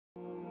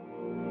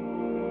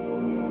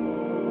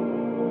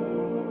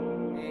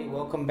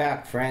welcome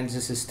back, friends.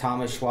 This is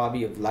Thomas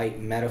Schwabe of Light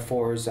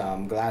Metaphors.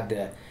 I'm glad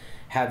to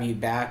have you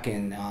back,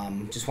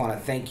 and just want to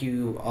thank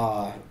you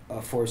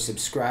for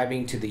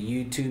subscribing to the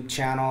YouTube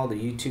channel, the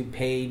YouTube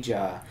page.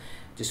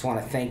 Just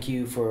want to thank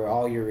you for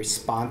all your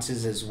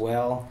responses as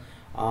well.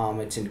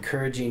 It's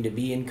encouraging to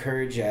be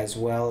encouraged as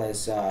well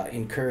as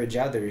encourage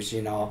others.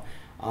 You know,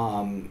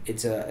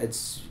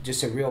 it's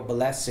just a real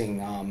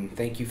blessing.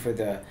 Thank you for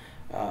the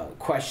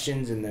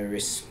questions and the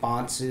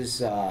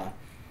responses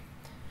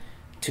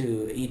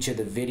to each of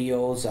the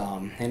videos,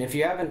 and if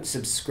you haven't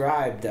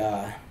subscribed,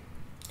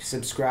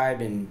 subscribe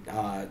and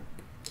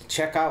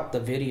check out the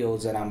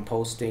videos that I'm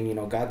posting. You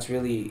know, God's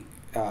really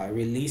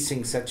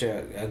releasing such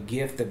a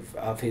gift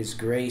of His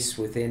grace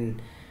within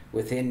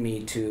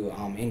me to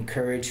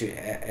encourage,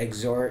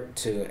 exhort,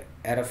 to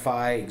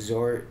edify,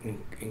 exhort,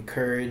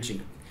 encourage,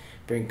 and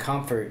bring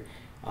comfort,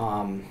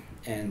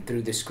 and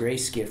through this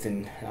grace gift.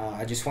 And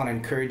I just want to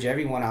encourage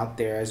everyone out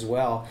there as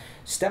well.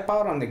 Step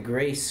out on the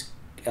grace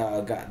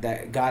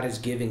that God has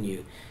given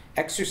you.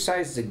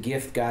 Exercise the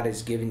gift God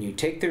has given you.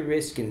 Take the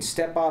risk and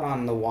step out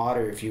on the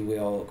water, if you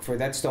will, for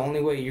that's the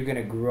only way you're going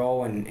to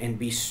grow and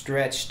be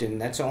stretched,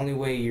 and that's the only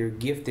way your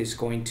gift is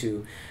going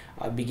to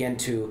begin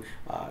to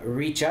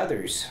reach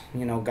others.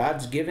 You know,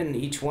 God's given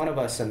each one of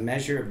us a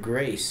measure of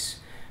grace,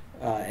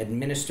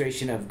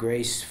 administration of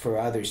grace for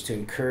others, to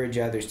encourage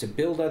others, to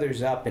build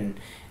others up, and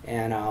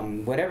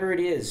whatever it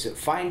is,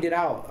 find it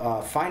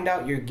out. Find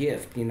out your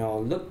gift. You know,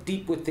 look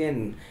deep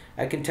within.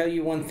 I can tell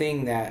you one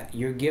thing, that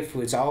your gift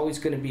was always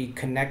going to be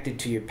connected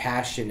to your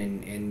passion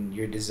and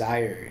your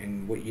desire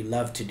and what you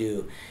love to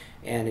do.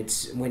 And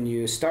it's when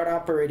you start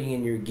operating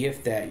in your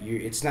gift that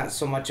it's not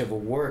so much of a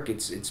work,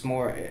 it's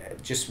more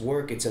just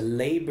work. It's a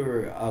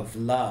labor of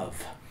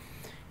love.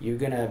 You're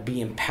going to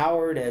be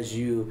empowered as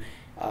you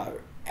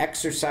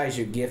exercise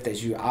your gift,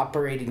 as you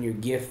operate in your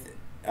gift.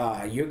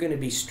 You're going to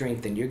be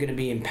strengthened. You're going to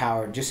be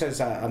empowered. Just as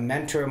a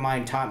mentor of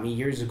mine taught me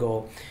years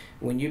ago,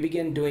 when you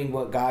begin doing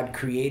what God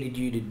created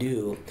you to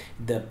do,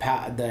 the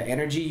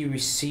energy you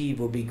receive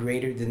will be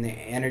greater than the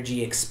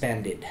energy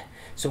expended.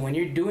 So when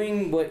you're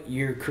doing what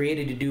you're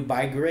created to do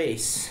by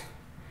grace,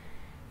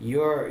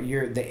 you're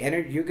going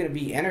to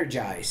be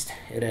energized.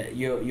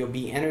 You'll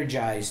be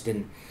energized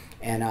and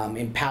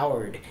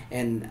empowered,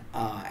 and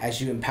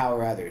as you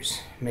empower others.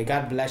 May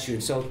God bless you.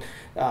 And so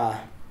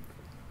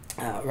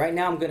right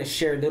now I'm going to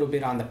share a little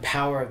bit on the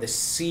power of the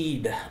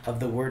seed of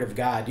the Word of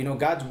God. You know,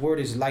 God's Word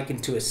is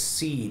likened to a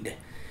seed,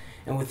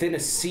 and within a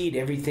seed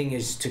everything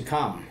is to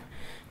come.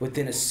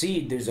 Within a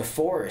seed there's a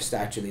forest.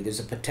 Actually, there's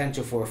a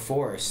potential for a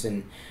forest,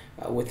 and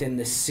within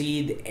the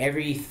seed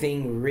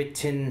everything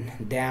written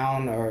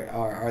down,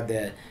 or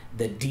the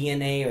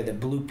DNA or the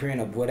blueprint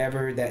of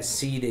whatever that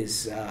seed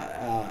is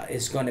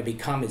going to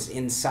become, is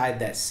inside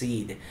that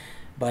seed.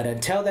 But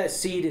until that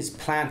seed is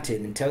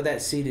planted, until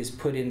that seed is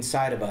put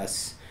inside of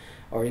us,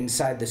 or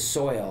inside the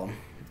soil,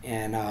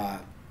 and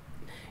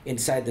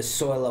inside the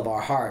soil of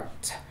our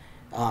heart,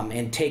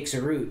 and takes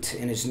root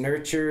and is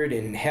nurtured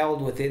and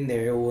held within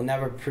there, it will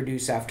never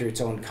produce after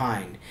its own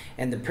kind.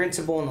 And the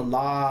principle and the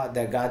law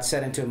that God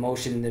set into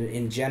motion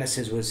in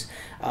Genesis was,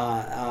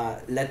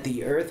 let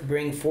the earth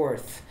bring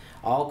forth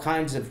all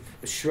kinds of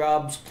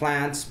shrubs,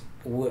 plants,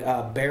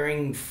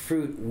 bearing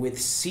fruit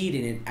with seed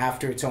in it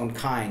after its own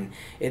kind.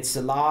 It's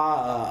the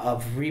law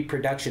of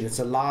reproduction. It's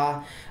a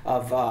law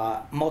of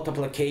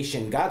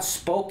multiplication. God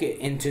spoke it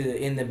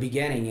in the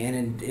beginning,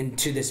 and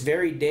into this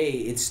very day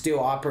it's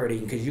still operating,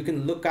 because you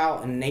can look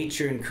out in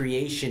nature and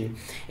creation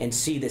and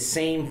see the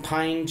same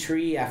pine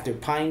tree after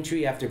pine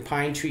tree after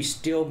pine tree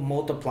still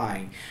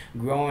multiplying,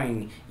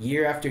 growing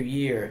year after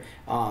year.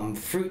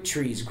 Fruit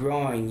trees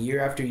growing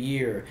year after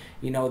year.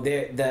 You know,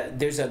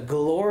 there's a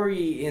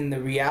glory in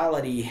the reality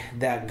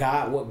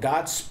that what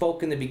God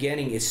spoke in the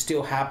beginning is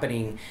still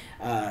happening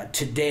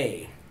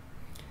today.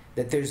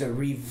 That there's a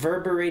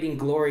reverberating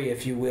glory,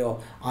 if you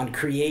will, on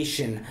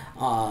creation,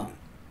 and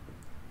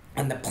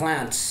the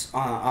plants,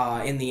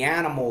 in the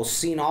animals,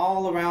 seen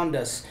all around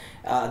us,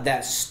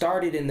 that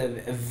started in the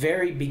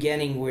very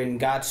beginning when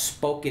God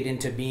spoke it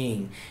into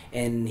being.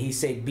 And He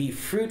said, be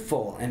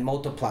fruitful and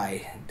multiply,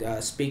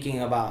 speaking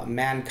about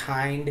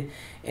mankind,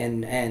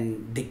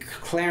 and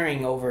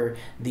declaring over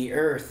the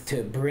earth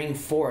to bring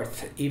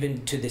forth.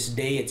 Even to this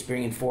day it's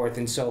bringing forth.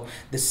 And so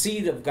the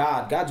seed of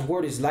God's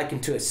Word is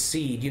likened to a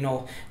seed. You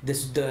know,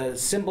 the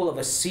symbol of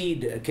a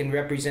seed can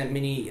represent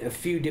a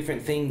few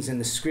different things in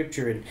the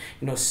scripture. And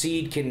you know,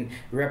 seed can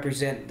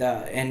represent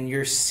and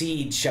your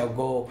seed shall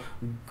go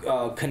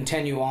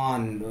continue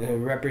on,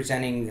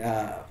 representing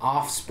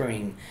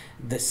offspring.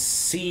 The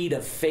seed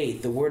of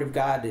faith, the Word of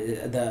God,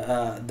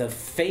 the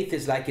faith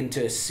is likened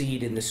to a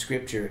seed in the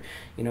scripture.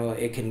 You know,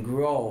 it can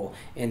grow,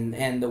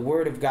 and the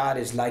Word of God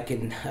is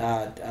likened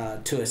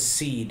to a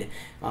seed.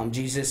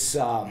 Jesus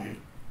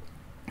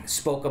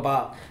spoke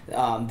about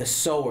the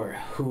sower,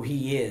 who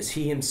He is.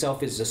 He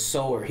Himself is the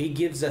sower. He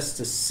gives us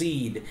the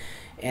seed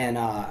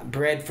and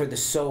bread for the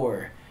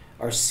sower.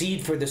 are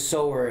seed for the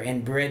sower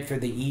and bread for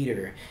the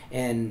eater.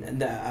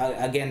 And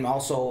again,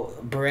 also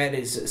bread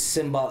is a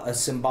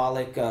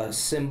symbolic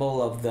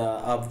symbol of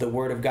the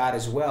word of God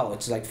as well.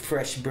 It's like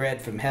fresh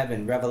bread from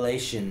heaven,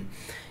 revelation.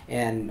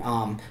 And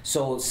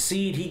so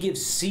seed, he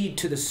gives seed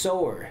to the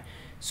sower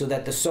so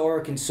that the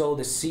sower can sow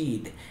the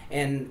seed.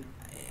 And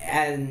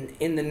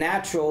in the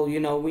natural, you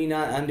know, we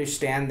not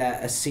understand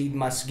that a seed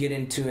must get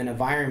into an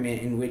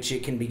environment in which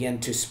it can begin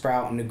to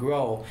sprout and to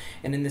grow.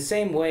 And in the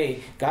same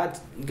way,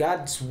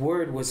 God's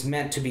word was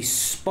meant to be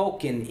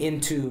spoken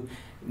into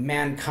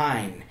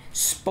mankind,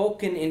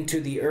 spoken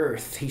into the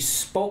earth. He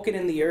spoke it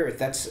in the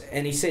earth.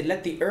 And he said,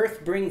 let the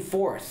earth bring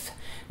forth.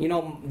 You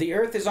know, the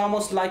earth is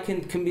almost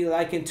can be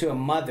likened to a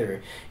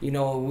mother. You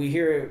know, we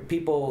hear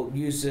people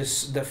use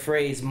the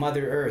phrase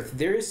Mother Earth.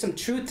 There is some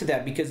truth to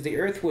that, because the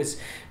earth was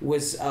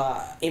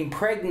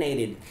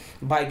impregnated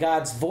by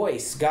God's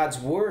voice, God's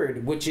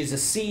word, which is a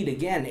seed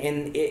again,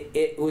 and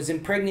it was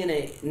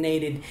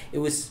impregnated. It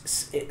was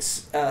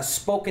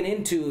spoken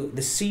into.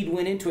 The seed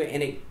went into it,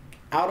 and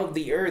out of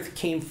the earth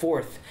came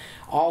forth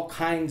all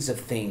kinds of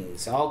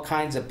things, all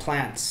kinds of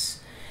plants.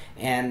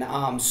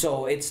 And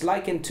so it's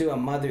likened to a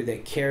mother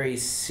that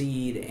carries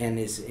seed and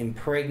is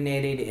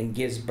impregnated and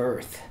gives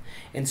birth.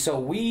 And so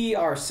we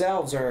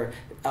ourselves are,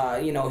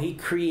 you know, he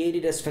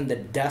created us from the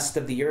dust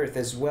of the earth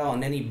as well.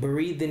 And then he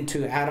breathed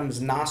into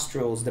Adam's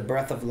nostrils the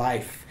breath of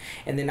life.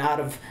 And then out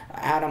of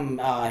Adam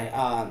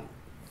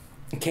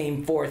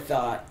came forth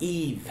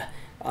Eve.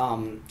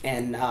 And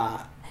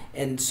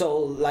so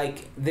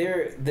like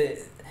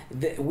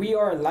we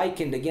are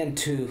likened again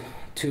to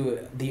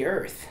the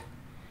earth.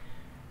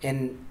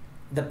 And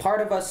the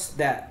part of us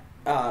that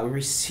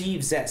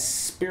receives that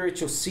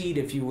spiritual seed,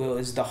 if you will,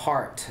 is the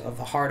heart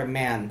of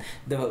man,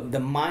 the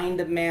mind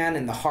of man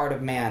and the heart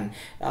of man.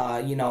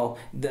 You know,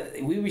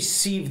 we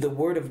receive the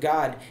word of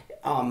God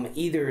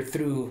either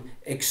through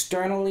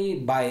externally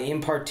by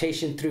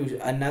impartation through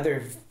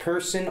another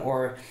person,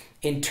 or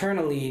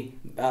internally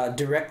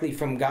directly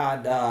from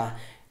God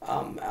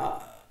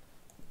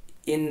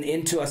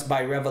into us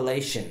by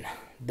revelation.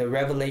 The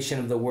revelation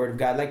of the word of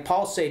God. Like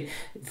Paul said,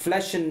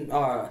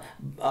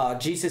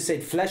 Jesus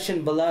said, flesh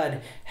and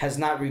blood has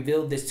not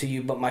revealed this to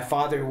you, but my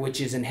Father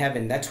which is in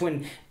heaven. That's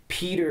when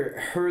Peter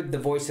heard the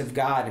voice of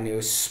God, and it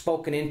was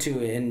spoken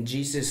into it, and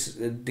Jesus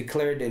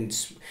declared and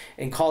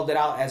called it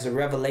out as a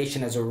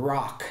revelation, as a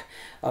rock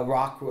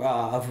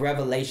of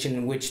revelation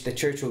in which the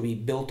church will be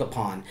built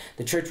upon.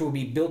 The church will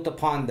be built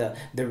upon the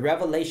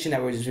revelation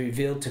that was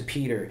revealed to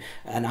Peter.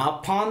 And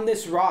upon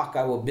this rock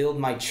I will build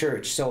my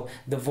church. So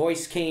the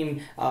voice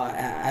came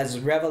as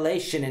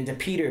revelation into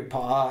Peter.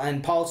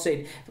 And Paul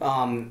said,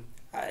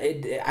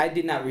 I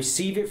did not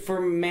receive it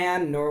from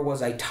man, nor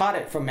was I taught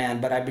it from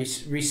man, but I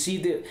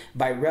received it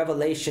by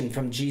revelation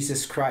from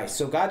Jesus Christ.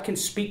 So God can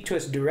speak to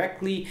us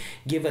directly,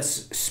 give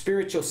us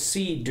spiritual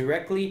seed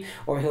directly,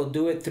 or he'll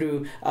do it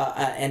through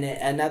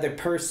another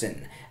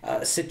person,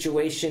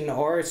 situation,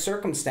 or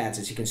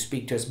circumstances. He can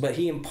speak to us, but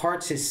he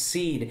imparts his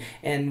seed.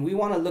 And we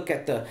want to look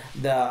at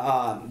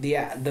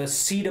the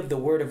seed of the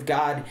word of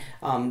God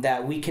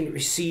that we can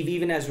receive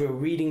even as we're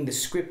reading the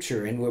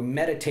scripture and we're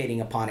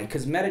meditating upon it,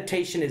 because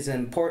meditation is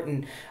an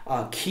important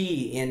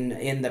key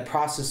in the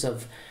process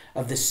of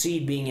the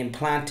seed being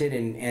implanted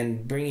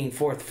and bringing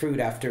forth fruit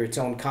after its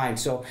own kind.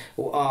 So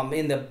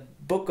in the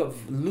book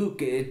of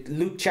Luke,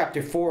 Luke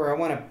chapter 4, I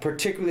want to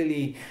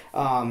particularly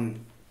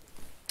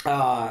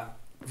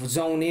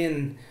zone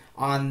in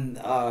on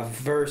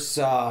verse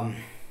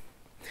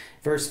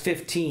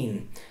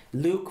 15.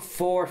 Luke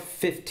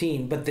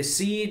 4:15. But the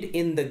seed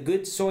in the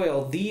good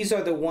soil, these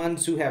are the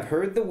ones who have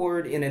heard the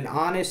word in an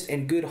honest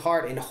and good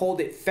heart and hold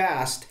it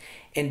fast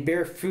and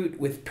bear fruit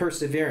with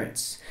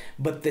perseverance.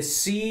 But the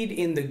seed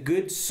in the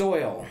good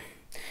soil,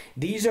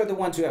 these are the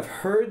ones who have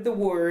heard the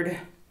word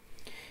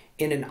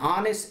in an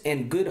honest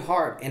and good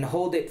heart and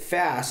hold it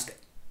fast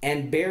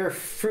and bear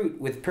fruit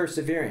with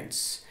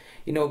perseverance.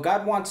 You know,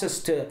 God wants us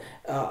to,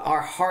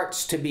 our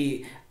hearts to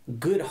be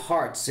good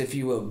hearts, if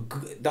you will.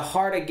 The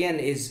heart, again,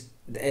 is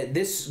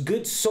this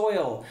good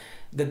soil.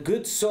 The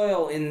good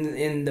soil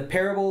in the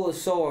parable of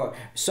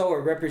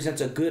sower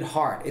represents a good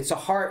heart. It's a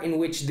heart in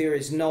which there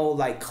is no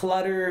like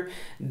clutter.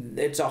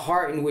 It's a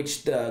heart in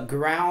which the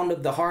ground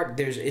of the heart,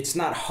 it's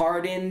not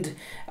hardened.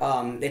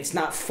 It's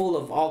not full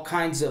of all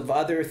kinds of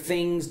other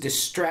things,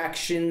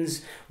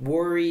 distractions,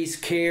 worries,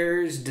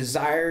 cares,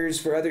 desires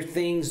for other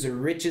things, the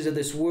riches of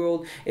this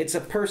world. It's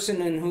a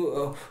person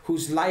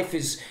whose life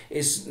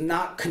is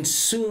not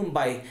consumed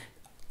by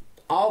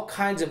all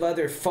kinds of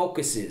other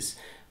focuses.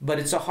 But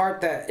it's a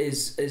heart that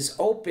is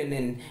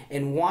open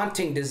and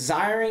wanting,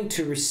 desiring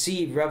to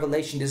receive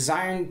revelation,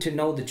 desiring to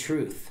know the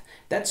truth.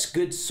 That's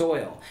good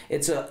soil.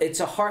 It's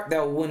a heart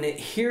that when it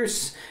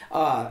hears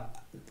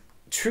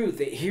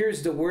truth, it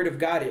hears the word of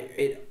God,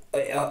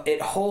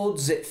 it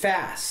holds it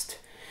fast.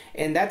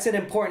 And that's an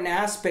important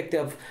aspect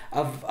of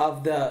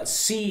the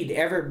seed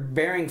ever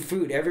bearing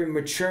fruit, ever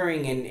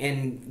maturing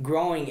and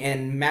growing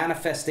and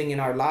manifesting in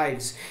our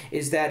lives,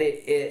 is that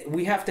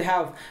we have to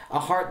have a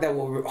heart that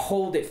will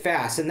hold it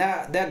fast. And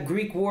that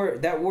Greek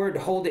word, that word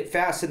hold it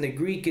fast in the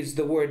Greek is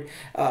the word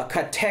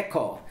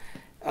kateko.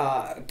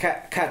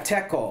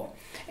 Kateko.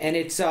 And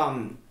it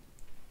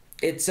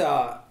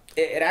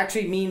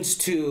actually means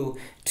to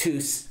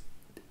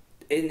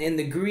in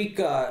the Greek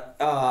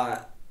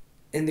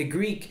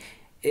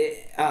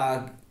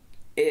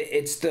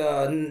it's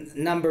the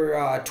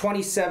number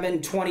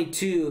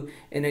 2722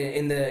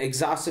 in the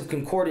exhaustive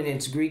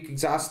concordance, Greek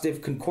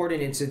exhaustive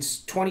concordance.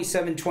 It's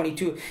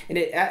 2722, and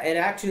it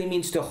actually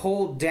means to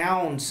hold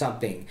down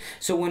something.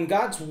 So when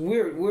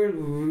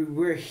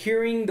we're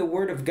hearing the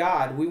word of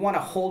God, we want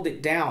to hold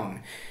it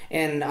down,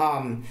 and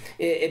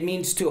it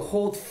means to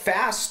hold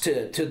fast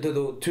to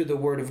the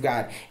word of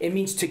God. It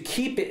means to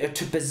keep it,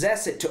 to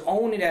possess it, to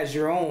own it as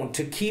your own,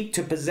 to keep,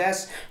 to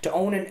possess, to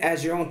own it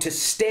as your own, to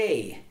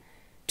stay,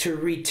 to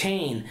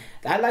retain.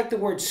 I like the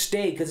word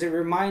stay because it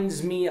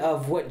reminds me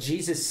of what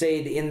Jesus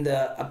said in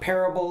a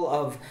parable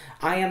of,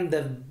 I am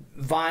the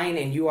vine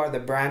and you are the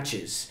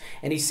branches.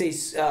 And he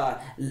says,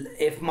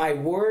 if my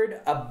word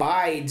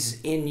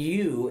abides in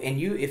you, and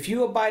if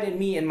you abide in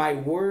me and my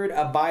word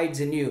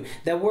abides in you.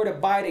 That word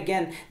abide,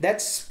 again,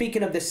 that's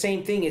speaking of the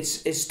same thing.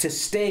 It's to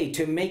stay,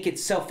 to make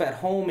itself at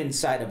home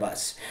inside of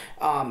us,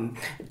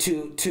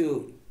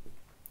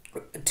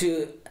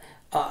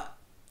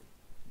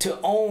 to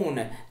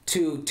own,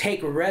 to take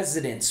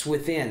residence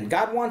within.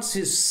 God wants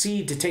his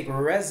seed to take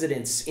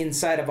residence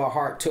inside of our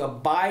heart, to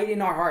abide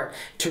in our heart,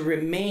 to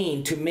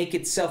remain, to make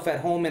itself at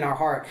home in our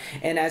heart.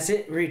 And as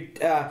it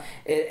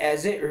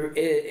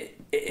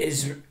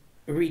is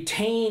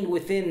retained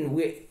within,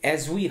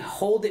 as we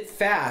hold it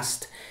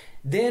fast,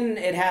 then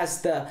it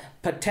has the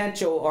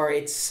potential, or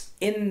it's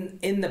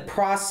in the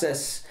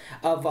process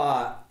of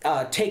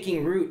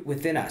taking root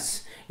within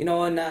us. You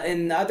know,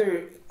 in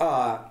other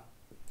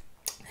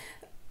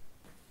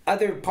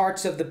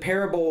parts of the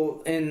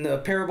parable, in the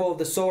parable of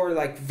the sower,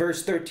 like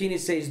verse 13, it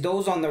says,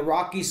 those on the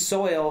rocky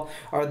soil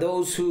are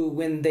those who,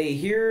 when they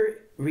hear,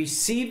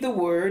 receive the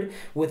word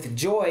with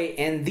joy,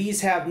 and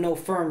these have no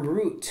firm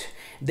root.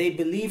 They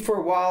believe for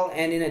a while,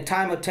 and in a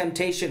time of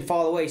temptation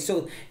fall away.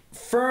 So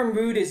firm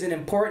root is an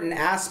important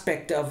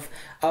aspect of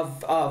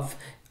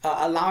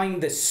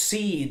allowing the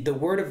seed, the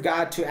word of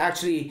God, to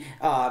actually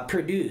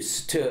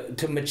produce,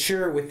 to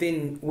mature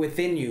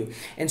within you.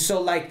 And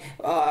so, like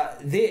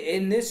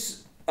in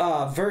this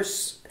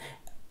verse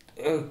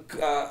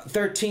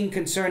 13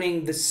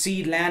 concerning the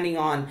seed landing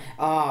on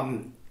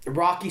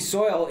rocky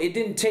soil, it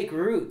didn't take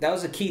root. That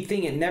was a key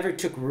thing. It never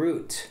took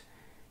root.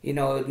 You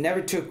know, it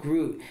never took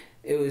root.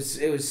 It was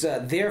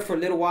there for a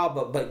little while,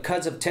 but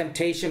because of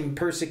temptation,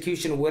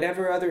 persecution,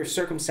 whatever other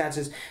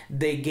circumstances,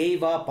 they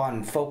gave up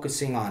on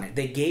focusing on it.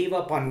 They gave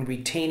up on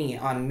retaining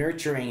it, on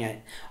nurturing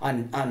it,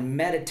 on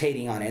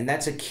meditating on it. And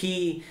that's a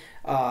key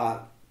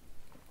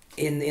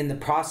in the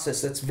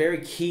process. That's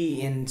very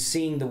key in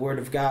seeing the word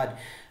of God,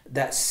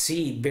 that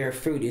seed bear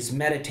fruit, is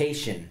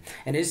meditation.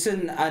 And it's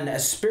a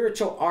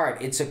spiritual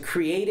art. It's a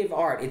creative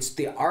art. It's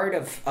the art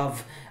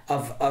of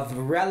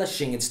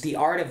relishing. It's the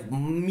art of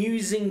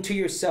musing to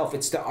yourself.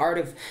 It's the art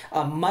of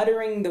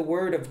muttering the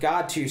word of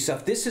God to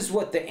yourself. This is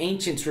what the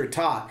ancients were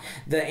taught.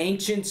 The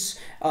ancients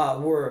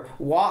were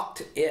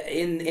walked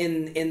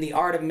in the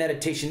art of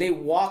meditation. They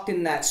walked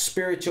in that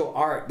spiritual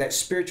art, that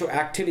spiritual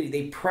activity.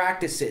 They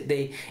practiced it.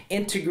 They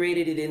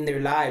integrated it in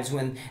their lives.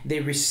 When they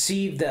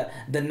received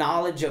the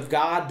knowledge of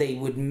God, they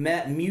would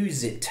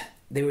muse it.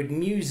 They would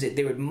muse it.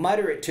 They would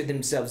mutter it to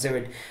themselves. They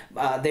would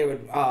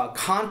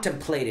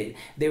contemplate it.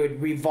 They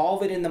would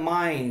revolve it in the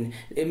mind.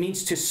 It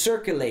means to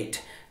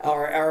circulate.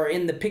 Or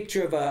in the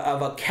picture of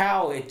a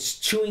cow, it's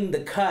chewing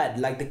the cud.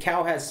 Like the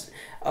cow has,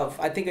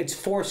 I think it's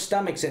 4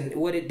 stomachs, and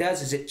what it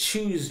does is it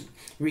chews,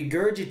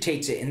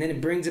 regurgitates it, and then it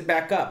brings it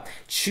back up.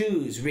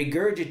 Chews,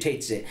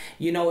 regurgitates it.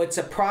 You know, it's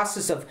a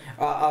process of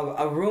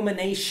a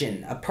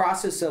rumination, a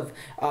process of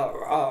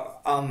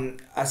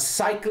a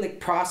cyclic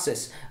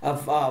process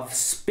of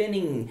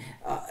spinning,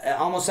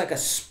 almost like a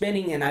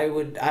spinning. And I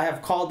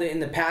have called it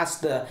in the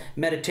past, the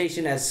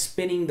meditation, as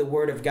spinning the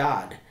word of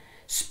God.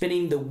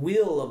 Spinning the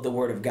wheel of the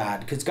word of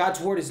God, because God's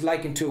word is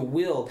likened to a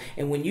wheel,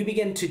 and when you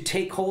begin to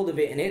take hold of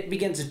it and it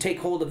begins to take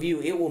hold of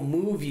you, it will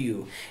move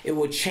you, it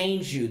will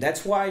change you.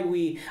 That's why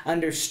we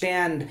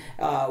understand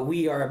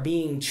we are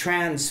being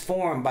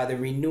transformed by the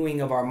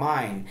renewing of our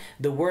mind.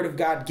 The word of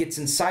God gets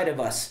inside of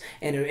us,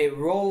 and it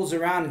rolls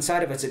around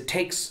inside of us.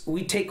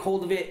 We take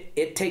hold of it,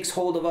 it takes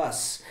hold of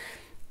us,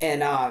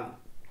 and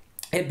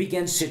it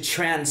begins to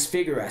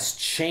transfigure us,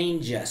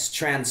 change us,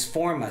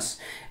 transform us,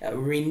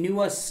 renew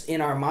us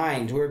in our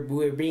minds.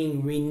 We're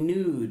being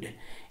renewed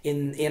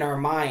in our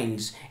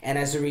minds, and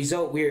as a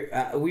result,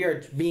 we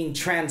are being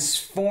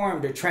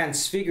transformed or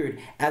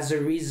transfigured as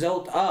a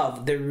result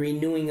of the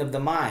renewing of the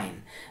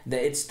mind.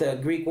 It's the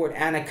Greek word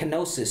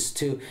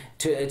anakinosis.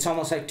 It's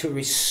almost like to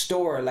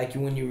restore, like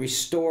when you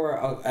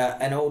restore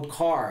an old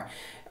car.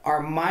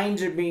 our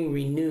minds are being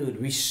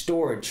renewed,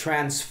 restored,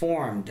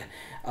 transformed,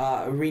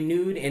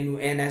 renewed,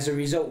 and as a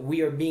result,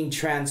 we are being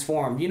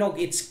transformed. You know,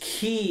 it's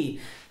key.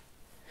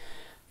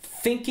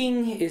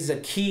 Thinking is a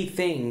key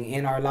thing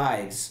in our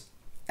lives.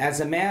 As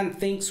a man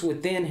thinks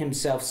within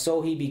himself,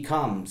 so he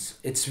becomes.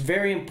 It's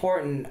very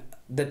important,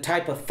 the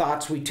type of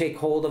thoughts we take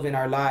hold of in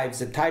our lives,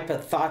 the type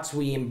of thoughts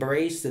we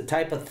embrace, the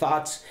type of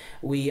thoughts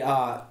we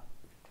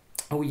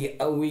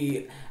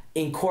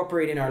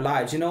incorporate in our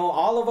lives. You know,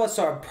 all of us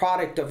are a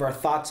product of our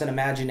thoughts and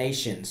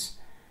imaginations.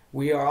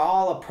 We are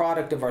all a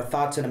product of our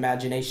thoughts and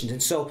imaginations.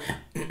 And so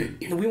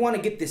we want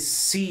to get this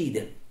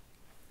seed,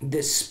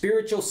 this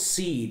spiritual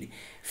seed,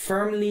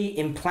 firmly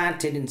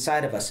implanted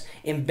inside of us,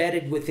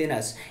 embedded within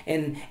us,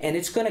 and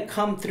it's going to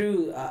come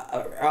through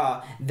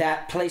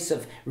that place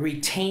of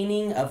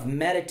retaining, of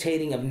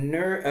meditating, of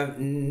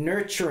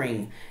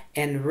nurturing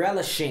and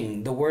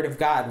relishing the Word of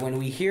God. When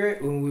we hear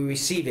it, when we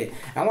receive it.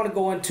 I want to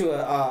go into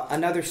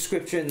another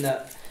scripture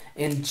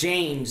in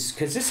James,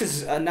 because this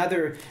is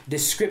another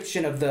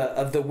description of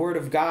the Word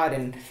of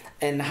God,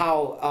 and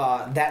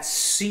how that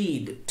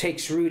seed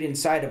takes root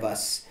inside of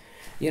us.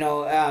 You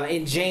know,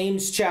 in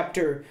James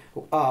chapter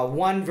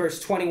 1, verse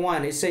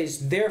 21, it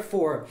says,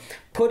 therefore,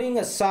 putting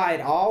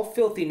aside all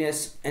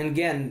filthiness, and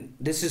again,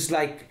 this is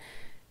like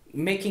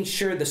making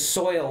sure the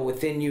soil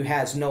within you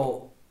has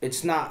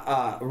it's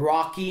not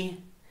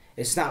rocky,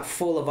 it's not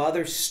full of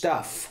other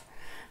stuff,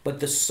 but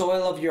the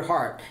soil of your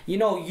heart. You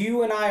know,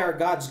 you and I are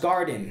God's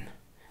garden.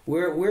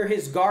 We're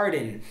His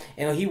garden,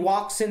 and He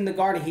walks in the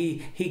garden.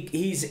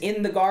 He's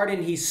in the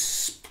garden.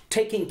 He's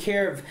taking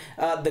care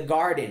of the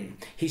garden.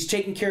 He's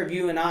taking care of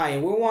you and I,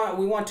 and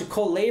we want to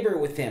co-labor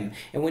with Him.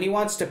 And when He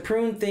wants to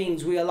prune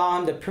things, we allow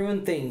Him to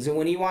prune things. And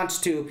when He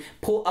wants to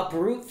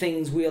uproot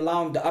things, we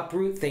allow Him to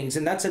uproot things.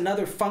 And that's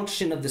another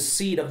function of the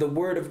seed of the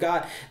Word of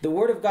God. The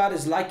Word of God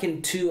is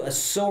likened to a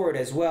sword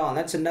as well, and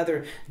that's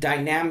another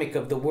dynamic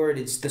of the Word.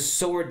 It's the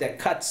sword that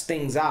cuts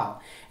things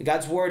out.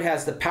 God's Word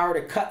has the power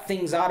to cut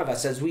things out of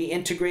us. As we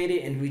integrate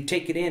it and we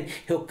take it in,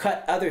 He'll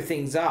cut other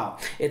things out.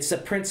 It's the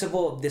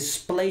principle of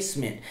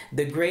displacement.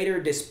 The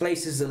greater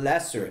displaces the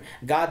lesser.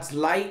 God's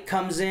light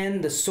comes in,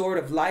 the sword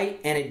of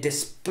light, and it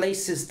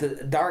displaces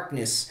the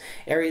darkness,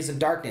 areas of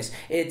darkness.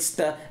 It's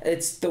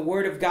the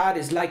Word of God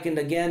is likened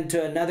again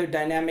to another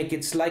dynamic.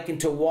 It's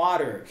likened to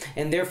water,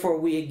 and therefore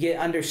we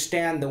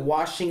understand the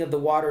washing of the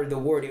water of the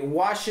Word. It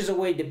washes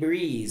away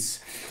debris,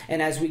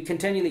 and as we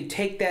continually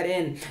take that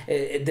in,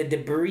 the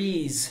debris,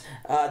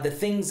 the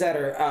things that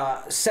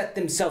are set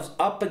themselves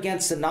up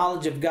against the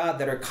knowledge of God,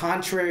 that are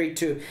contrary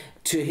to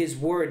His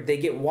Word, they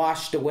get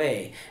washed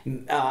away.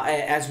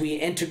 As we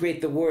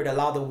integrate the Word,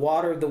 allow the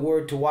water of the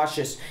Word to wash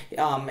us,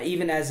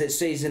 even as it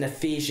says in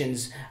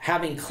Ephesians,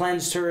 having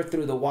cleansed her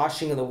through the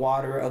washing of the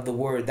water of the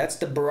Word. That's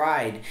the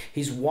bride.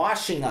 He's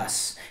washing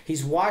us.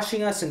 He's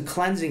washing us and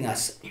cleansing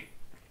us.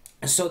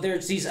 So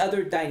there's these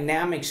other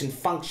dynamics and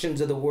functions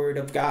of the Word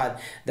of God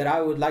that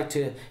I would like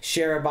to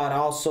share about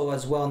also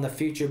as well in the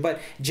future. But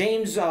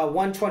James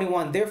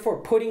 1:21, therefore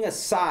putting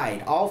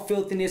aside all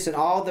filthiness and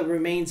all the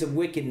remains of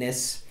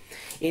wickedness,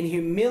 in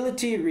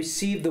humility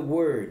receive the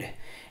Word.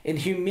 In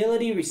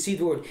humility receive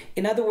the Word.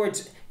 In other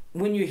words,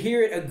 when you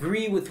hear it,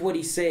 agree with what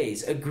He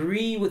says.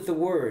 Agree with the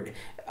Word.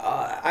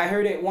 I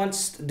heard it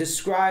once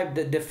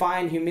described,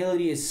 defined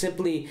humility as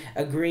simply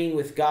agreeing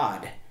with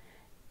God.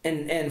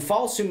 And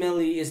false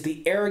humility is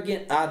the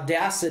arrogant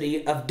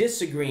audacity of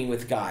disagreeing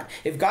with God.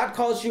 If God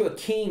calls you a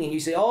king and you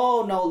say,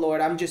 "Oh no,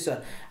 Lord, I'm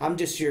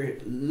just your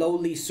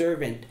lowly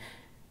servant,"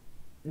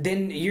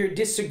 then you're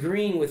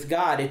disagreeing with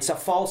God. It's a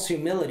false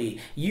humility.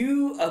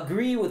 You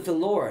agree with the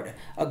Lord.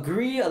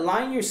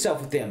 Align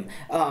yourself with Him.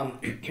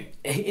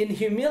 In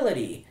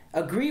humility,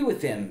 agree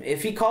with Him.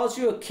 If He calls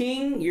you a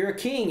king, you're a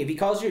king. If He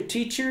calls you a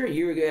teacher,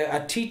 you're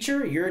a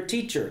teacher. You're a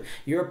teacher.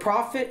 You're a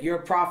prophet. You're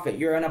a prophet.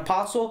 You're an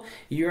apostle.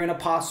 You're an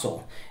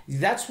apostle.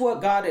 That's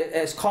what God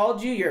has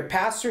called you. You're a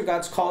pastor.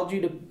 God's called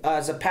you to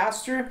as a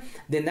pastor.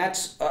 Then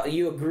that's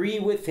you agree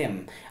with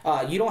Him.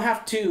 You don't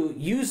have to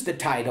use the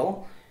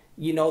title.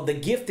 You know, the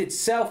gift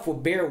itself will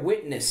bear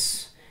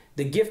witness.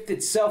 The gift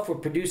itself will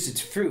produce its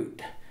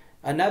fruit.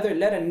 Let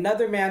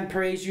another man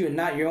praise you and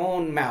not your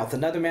own mouth.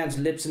 Another man's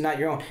lips and not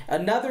your own.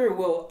 Another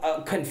will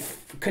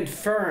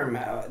confirm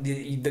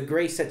the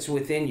grace that's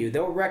within you.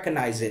 They'll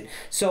recognize it.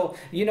 So,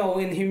 you know,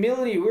 in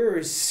humility, we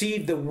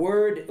receive the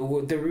Word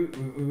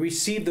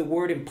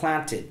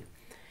implanted.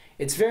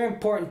 It's very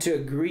important to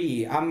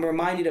agree. I'm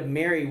reminded of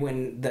Mary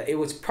when it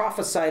was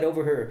prophesied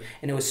over her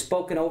and it was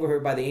spoken over her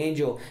by the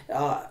angel.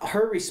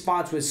 Her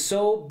response was,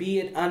 "So be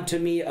it unto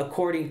me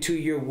according to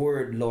your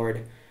word,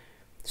 Lord.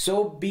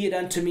 So be it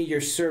unto me,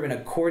 your servant,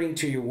 according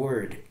to your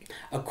word."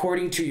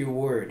 According to your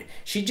word.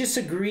 She just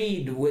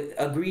agreed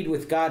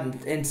with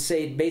God and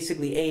said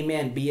basically,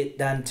 "Amen, be it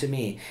done to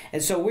me."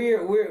 And so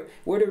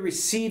we're to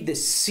receive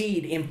this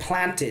seed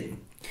implanted.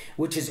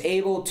 which is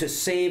able to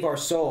save our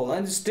soul.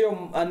 And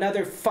still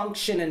another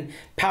function and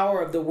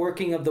power of the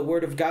working of the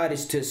word of God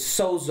is to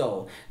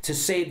sozo, to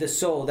save the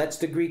soul. That's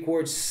the Greek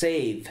word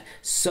save,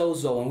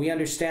 sozo. And we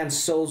understand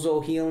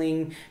sozo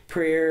healing,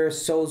 prayer,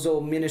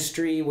 sozo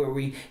ministry, where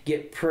we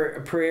get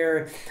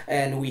prayer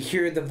and we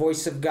hear the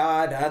voice of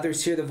God.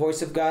 Others hear the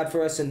voice of God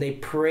for us and they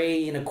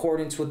pray in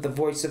accordance with the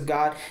voice of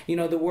God. You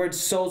know, the word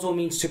sozo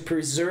means to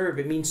preserve.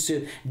 It means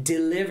to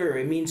deliver.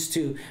 It means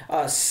to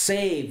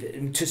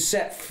save, to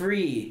set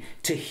free,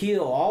 to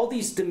heal. All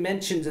these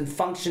dimensions and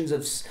functions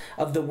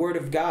of the word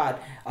of God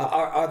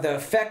are the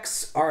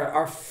effects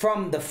are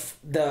from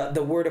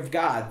the word of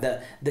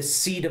God, the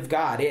seed of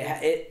God.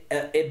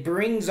 It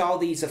brings all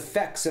these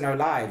effects in our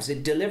lives.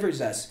 It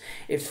delivers us.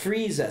 It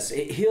frees us.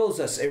 It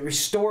heals us. It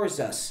restores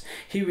us.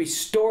 He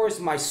restores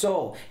my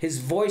soul. His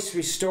voice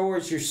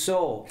restores your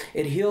soul.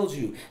 It heals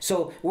you.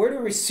 So we're to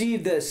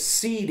receive the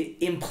seed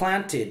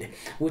implanted,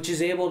 which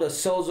is able to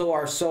sozo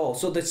our soul.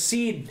 So the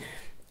seed,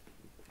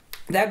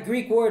 that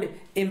Greek word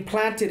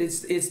implanted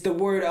is the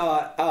word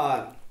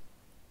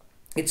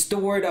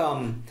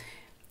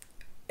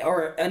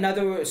or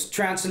another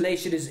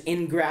translation is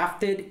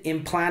engrafted,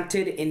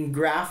 implanted,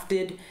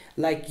 engrafted.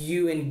 Like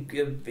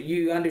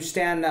you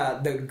understand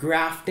the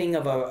grafting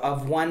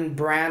of one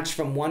branch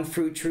from one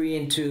fruit tree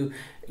into,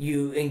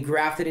 you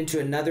engraft it into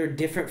another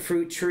different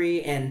fruit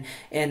tree, and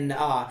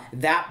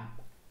that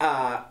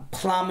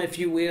plum, if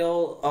you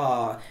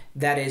will,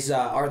 that is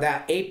or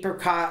that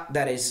apricot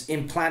that is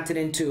implanted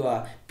into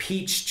a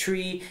peach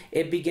tree,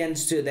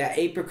 that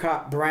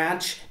apricot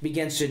branch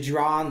begins to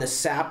draw on the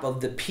sap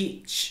of the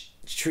peach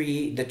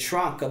tree, the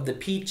trunk of the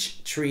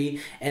peach tree,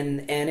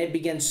 and it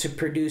begins to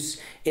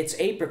produce its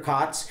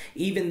apricots,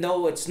 even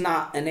though it's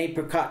not an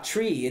apricot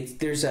tree.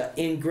 There's an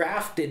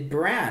engrafted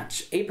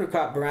branch,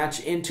 apricot branch,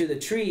 into the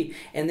tree,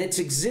 and it's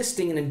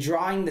existing and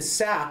drawing the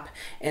sap,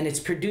 and it's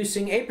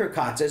producing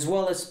apricots as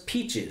well as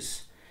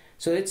peaches.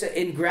 So it's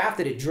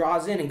engrafted, it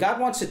draws in, and God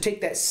wants to take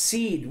that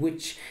seed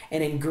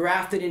and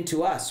engraft it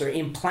into us, or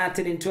implant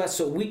it into us,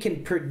 so we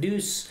can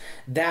produce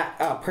that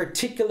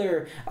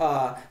particular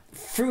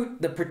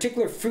fruit, the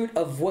particular fruit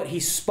of what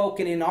He's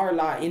spoken in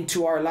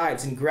into our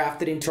lives, and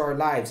grafted into our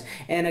lives.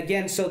 And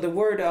again, so the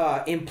word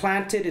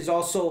implanted is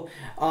also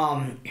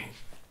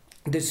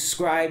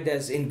described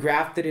as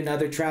engrafted in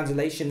other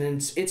translations,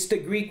 and it's the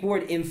Greek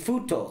word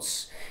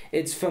imphutos.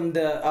 It's from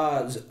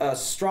the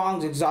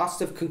Strong's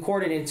Exhaustive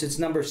Concordance. It's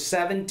number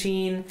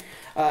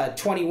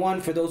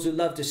 1721 for those who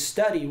love to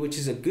study, which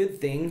is a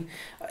good thing.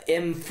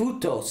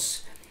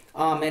 Imphutos,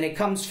 and it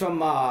comes from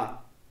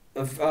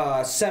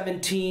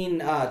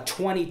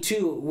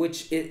 1722,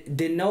 which is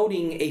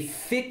denoting a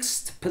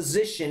fixed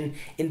position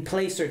in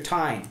place or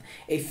time.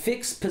 A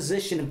fixed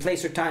position in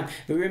place or time.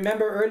 But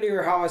remember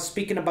earlier how I was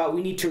speaking about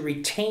we need to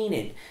retain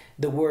it,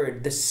 the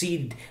word, the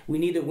seed. We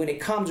need to, when it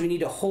comes, we need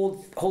to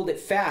hold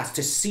it fast,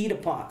 to seize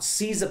upon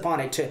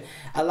it, to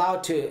allow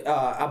it to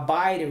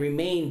abide and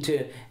remain,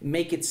 to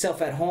make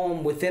itself at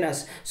home within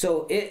us.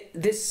 So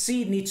this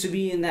seed needs to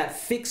be in that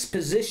fixed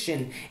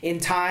position in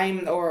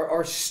time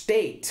or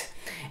state.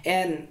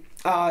 And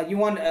you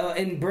want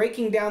in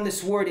breaking down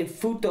this word in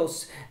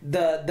futos,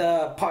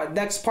 the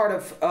next part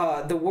of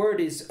the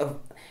word is a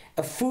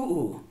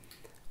fuu.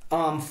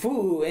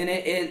 Fu,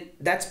 and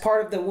that's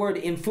part of the word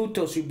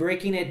infutos. You're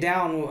breaking it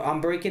down. I'm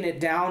breaking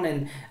it down,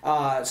 and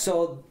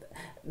so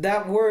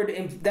that word,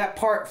 that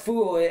part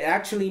fu, it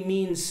actually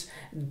means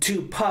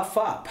to puff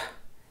up,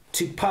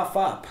 to puff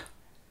up,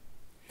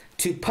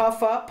 to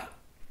puff up,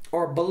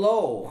 or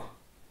blow,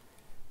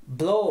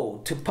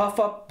 to puff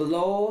up,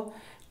 blow,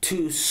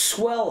 to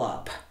swell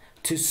up,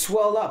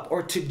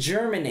 or to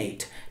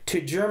germinate,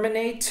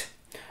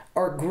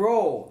 or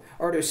grow,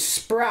 or to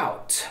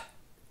sprout,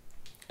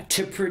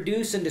 to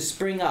produce and to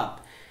spring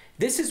up.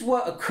 This is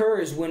what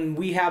occurs when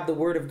we have the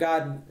word of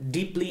God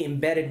deeply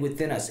embedded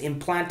within us,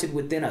 implanted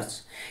within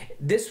us.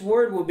 This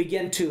word will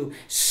begin to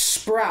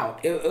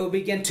sprout. It will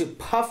begin to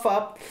puff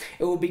up.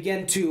 It will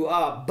begin to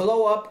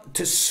blow up,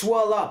 to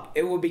swell up.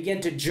 It will begin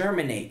to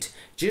germinate.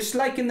 Just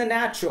like in the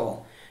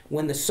natural,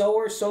 when the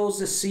sower sows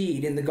the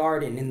seed in the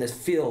garden, in the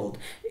field,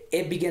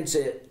 it begins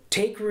to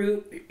take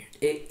root.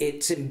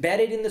 It's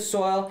embedded in the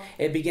soil.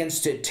 It begins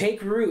to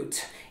take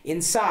root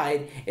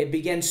inside. It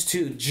begins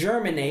to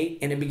germinate,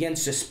 and it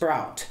begins to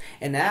sprout.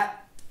 And that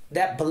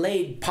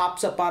blade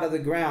pops up out of the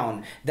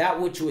ground.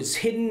 That which was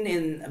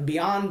hidden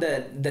beyond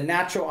the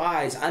natural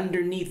eyes,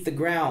 underneath the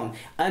ground,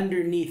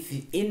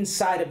 underneath,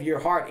 inside of your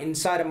heart,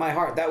 inside of my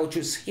heart, that which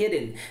was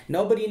hidden.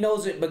 Nobody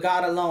knows it but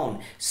God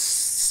alone.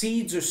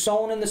 Seeds are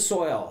sown in the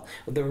soil.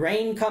 The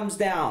rain comes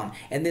down,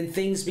 and then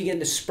things begin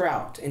to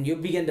sprout, and you'll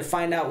begin to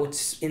find out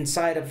what's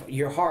inside of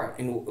your heart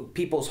and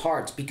people's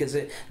hearts, because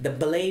the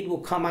blade will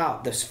come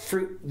out, the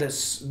fruit, the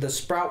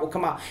sprout will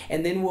come out,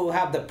 and then we'll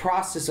have the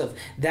process of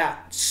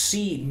that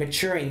seed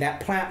maturing,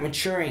 that plant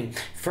maturing.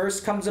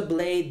 First comes a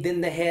blade,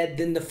 then the head,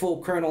 then the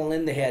full kernel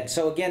in the head.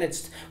 So again,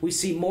 we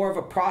see more of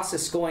a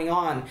process going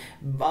on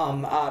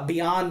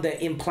beyond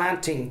the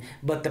implanting,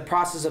 but the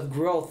process of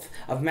growth,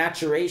 of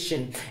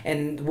maturation.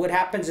 And what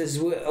happens is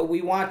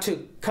we want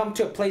to come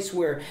to a place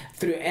where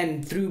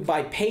through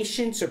by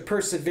patience or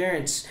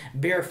perseverance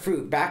bear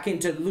fruit. Back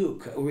into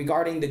Luke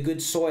regarding the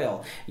good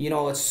soil. You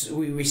know,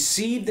 we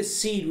receive the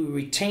seed, we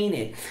retain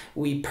it,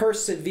 we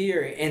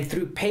persevere, and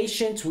through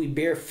patience we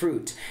bear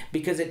fruit,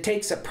 because it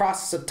takes a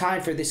process of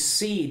time for this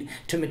seed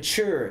to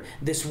mature,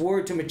 this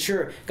word to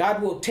mature.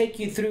 God will take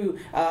you through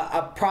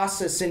a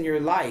process in your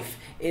life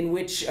in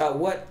which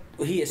what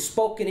He has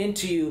spoken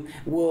into you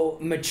will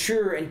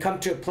mature and come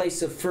to a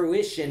place of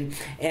fruition.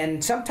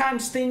 And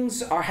sometimes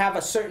things have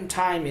a certain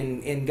time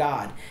in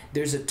God.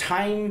 There's a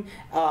time,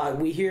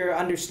 we here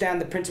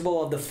understand the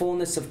principle of the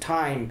fullness of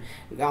time,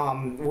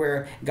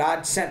 where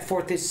God sent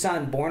forth His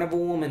Son, born of a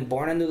woman,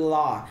 born under the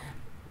law,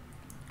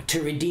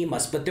 to redeem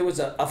us. But there was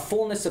a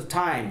fullness of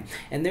time,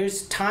 and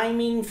there's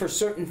timing for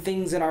certain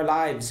things in our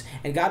lives,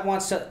 and God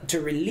wants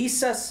to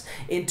release us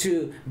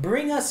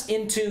bring us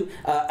into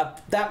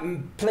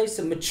that place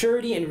of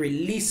maturity, and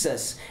release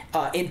us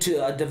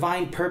into a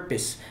divine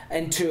purpose,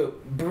 and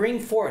to bring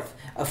forth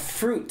a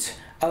fruit,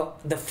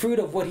 the fruit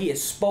of what He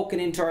has spoken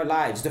into our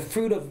lives, the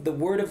fruit of the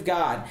Word of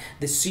God,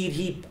 the seed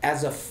He,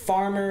 as a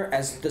farmer,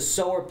 as the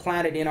sower,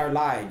 planted in our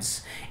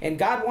lives. And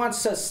God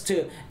wants us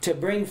to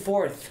bring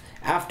forth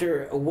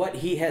after what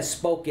He has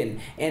spoken,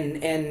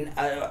 and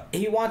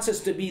He wants us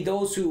to be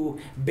those who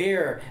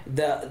bear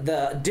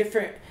the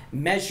different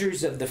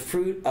measures of the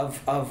fruit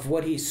of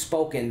what He's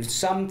spoken,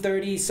 some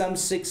 30, some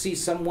 60,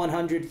 some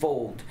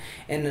 100-fold.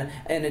 And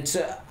it's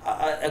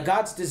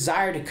God's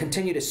desire to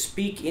continue to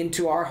speak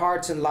into our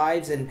hearts and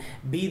lives, and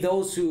be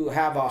those who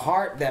have a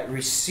heart that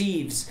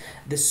receives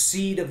the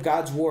seed of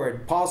God's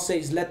word. Paul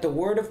says, let the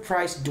word of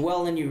Christ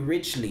dwell in you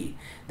richly.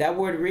 That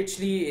word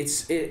richly,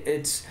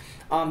 it's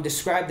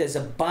described as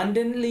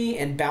abundantly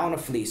and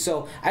bountifully.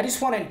 So I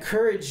just want to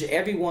encourage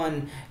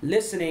everyone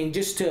listening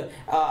just to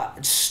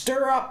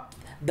stir up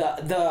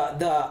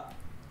the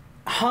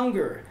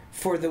hunger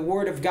for the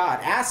Word of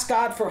God. Ask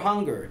God for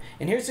hunger.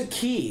 And here's a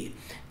key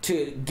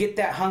to get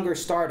that hunger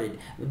started.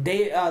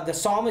 The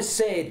psalmist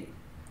said,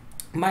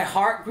 my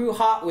heart grew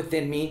hot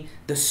within me,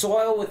 the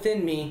soil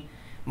within me,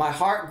 my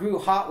heart grew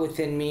hot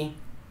within me.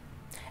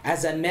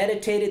 As I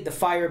meditated, the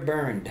fire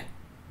burned.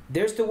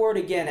 There's the word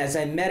again, as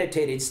I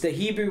meditated. It's the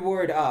Hebrew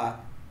word hagah.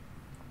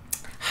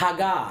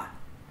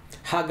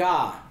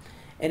 Hagah.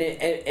 And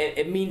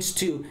it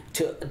means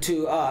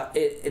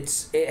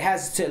it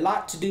has a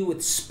lot to do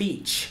with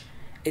speech.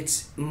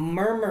 It's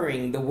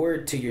murmuring the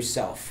word to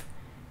yourself.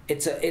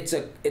 It's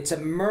a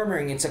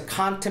murmuring, it's a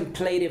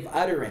contemplative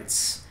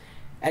utterance.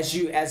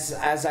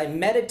 As I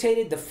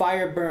meditated, the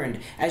fire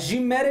burned. As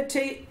you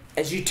meditate,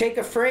 as you take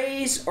a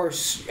phrase or a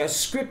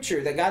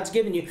scripture that God's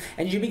given you,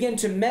 and you begin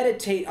to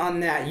meditate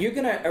on that, you're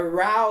going to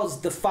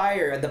arouse the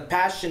fire, the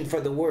passion for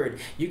the word.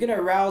 You're going to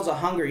arouse a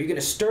hunger. You're going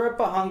to stir up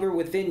a hunger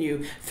within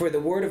you for the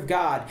word of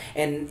God.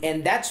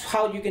 And that's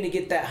how you're going to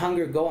get that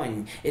hunger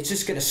going. It's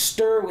just going to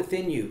stir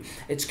within you.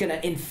 It's going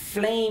to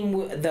inflame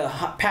the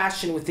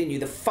passion within you.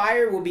 The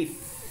fire will be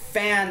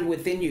fanned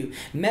within you.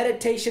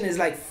 Meditation is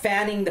like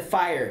fanning the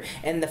fire,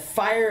 and the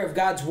fire of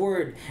God's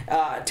word,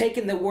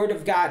 taking the word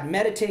of God,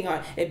 meditating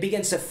on it,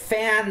 begins to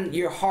fan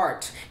your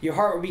heart. Your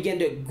heart will begin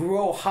to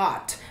grow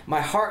hot. My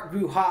heart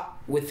grew hot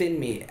within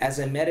me. As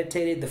I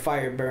meditated, the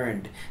fire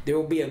burned. There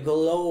will be a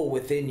glow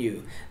within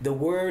you. The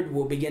word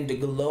will begin to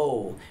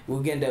glow. Will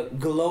begin to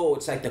glow.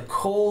 It's like the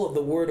coal of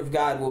the word of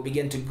God will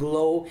begin to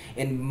glow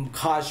and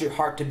cause your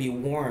heart to be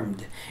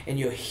warmed. And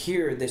you'll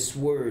hear this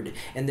word,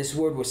 and this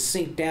word will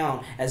sink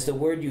down. As the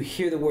word, you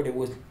hear the word,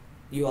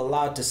 you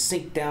allow it to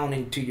sink down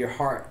into your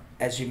heart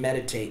as you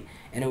meditate,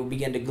 and it will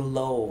begin to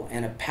glow,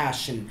 and a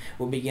passion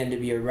will begin to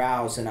be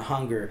aroused, and a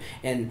hunger.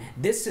 And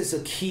this is a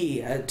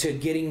key to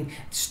getting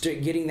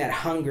that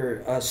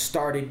hunger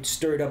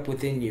stirred up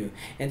within you.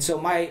 And so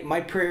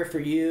my prayer for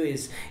you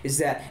is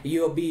that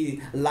you'll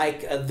be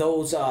like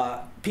those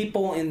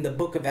people in the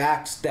book of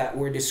Acts that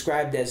were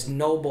described as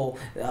noble.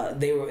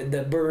 They were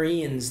the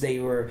Bereans. They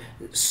were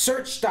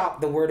searched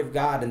out the word of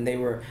God, and they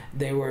were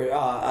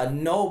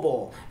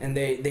noble, and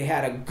they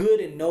had a good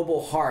and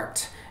noble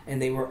heart, and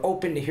they were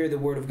open to hear the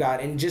word of God.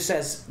 And just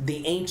as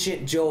the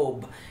ancient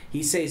Job,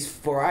 he says,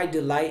 for I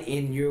delight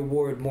in your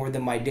word more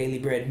than my daily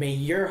bread. May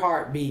your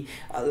heart be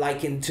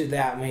likened to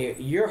that. May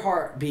your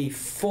heart be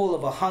full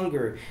of a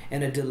hunger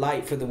and a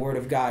delight for the word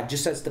of God.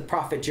 Just as the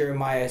prophet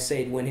Jeremiah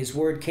said, when his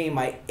word came,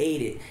 I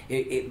ate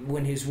it.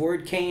 When his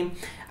word came,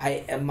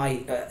 I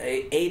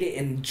ate it,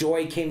 and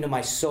joy came to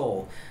my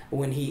soul.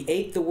 When he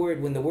ate the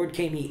word, when the word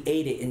came, he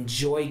ate it, and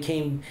joy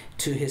came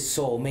to his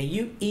soul. May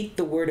you eat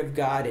the word of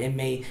God, and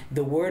may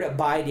the word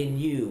abide in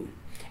you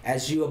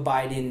as you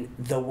abide in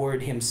the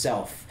word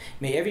himself.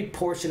 May every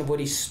portion of what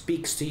he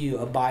speaks to you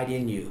abide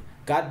in you.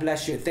 God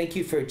bless you. Thank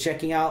you for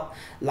checking out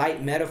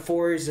Light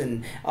Metaphors,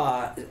 and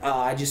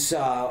I just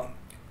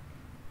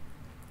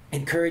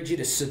encourage you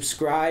to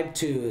subscribe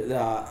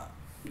to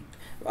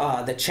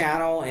the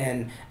channel,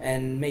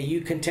 and may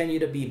you continue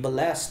to be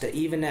blessed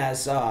even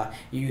as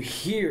you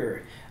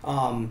hear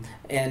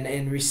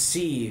and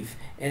receive.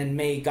 And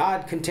may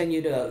God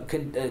continue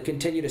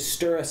to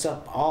stir us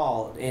up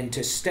all and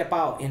to step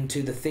out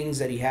into the things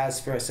that He has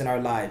for us in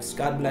our lives.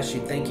 God bless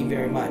you. Thank you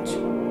very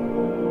much.